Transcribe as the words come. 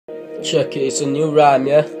Check it, it's a new rhyme,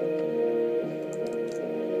 yeah?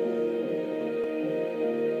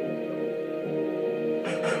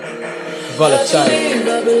 Volatile.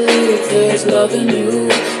 I believe there's nothing new.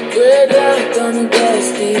 Red light on the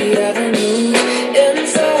dusty avenue.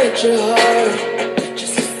 Inside your heart,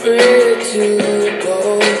 just afraid to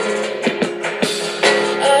go.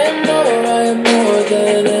 I am more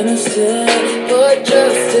than innocent, but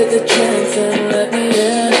just take a chance and let me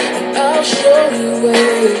in, and I'll show you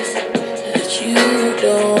ways that you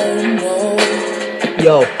don't know.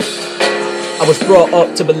 Yo, I was brought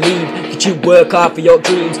up to believe that you work hard for your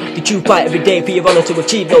dreams, that you fight every day for your honour to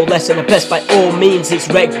achieve no less than the best by all means. It's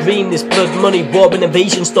red green, this blood money, war and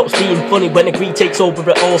invasion stops being funny when the greed takes over.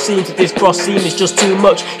 It all seems that this cross seam is just too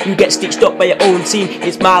much. You get stitched up by your own team.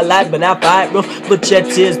 It's my life when I fight rough, bloodshed,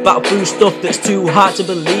 tears, battle through stuff that's too hard to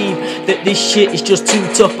believe. That this shit is just too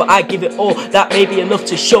tough, but I give it all. That may be enough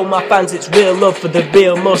to show my fans it's real love for the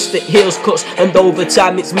real must that heals cuts, and over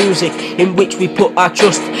time it's music in which we put our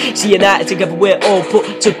trust. See, united together we're all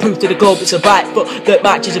put to prove to the globe it's a right foot that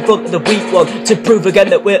matches in front of the weak one, to prove again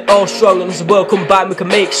that we're all strong, and as the world combined we can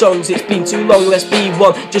make songs. It's been too long, let's be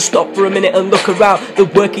one. Just stop for a minute and look around. The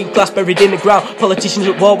working class buried in the ground, politicians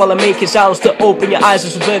at war while I'm making sounds to open your eyes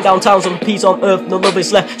as we burn down towns. On peace on earth, no love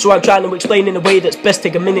is left, so I'm trying to explain in a way that's best.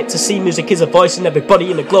 Take a minute to see music is a voice, and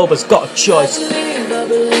everybody in the globe has got a choice. I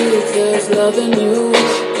believe there's nothing new.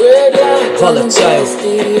 Volatile.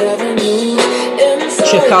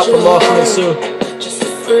 Check out for more coming soon. Just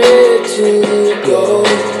afraid to go.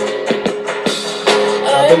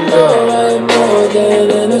 I am more than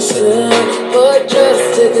innocent, but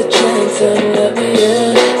just take a chance and let me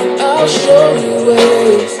in, and I'll show you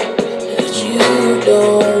ways that you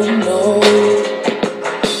don't